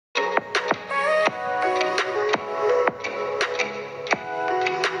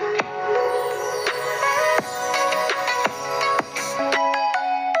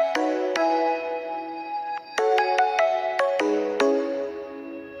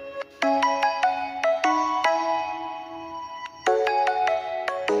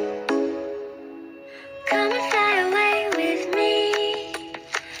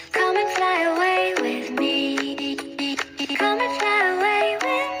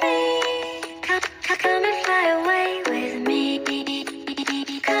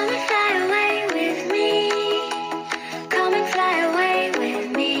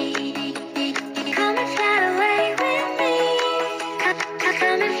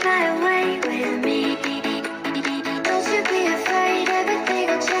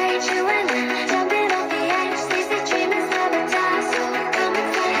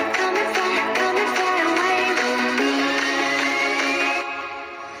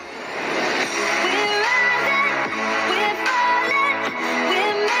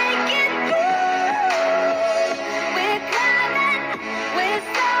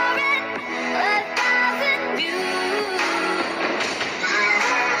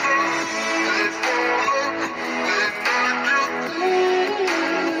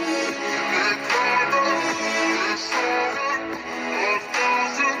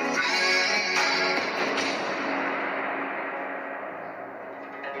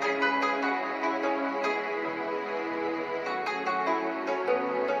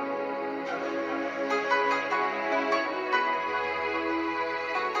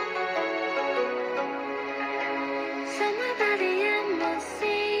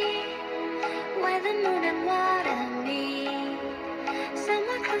the moon and what I need.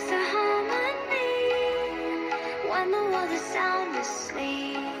 Somewhere close to harmony. When the world is sound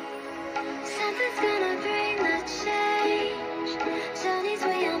asleep, something's gonna bring the change. Journeys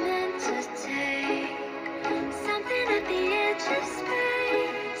we are meant to take. Something at the edge of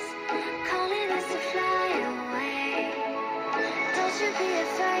space, calling us to fly away. Don't you be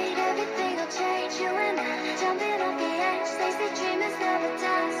afraid, everything will change. You and I, jumping off the edge. They say dreamers never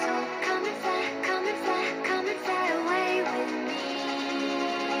die, so come and fly, come and fly, come and fly away with me.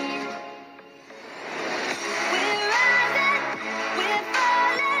 We're rising, we're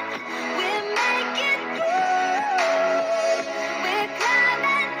falling, we're making through. We're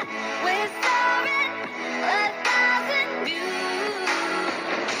climbing, we're soaring, 1,000 views.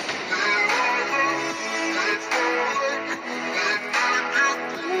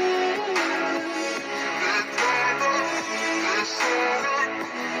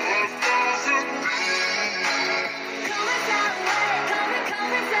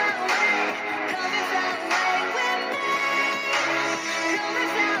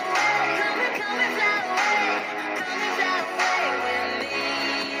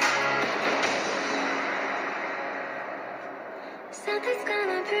 Something's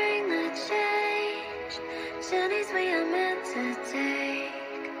gonna bring the change. Journeys we are meant to take.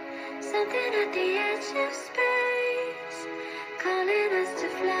 Something at the edge of space, calling us to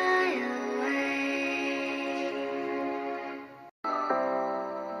fly away.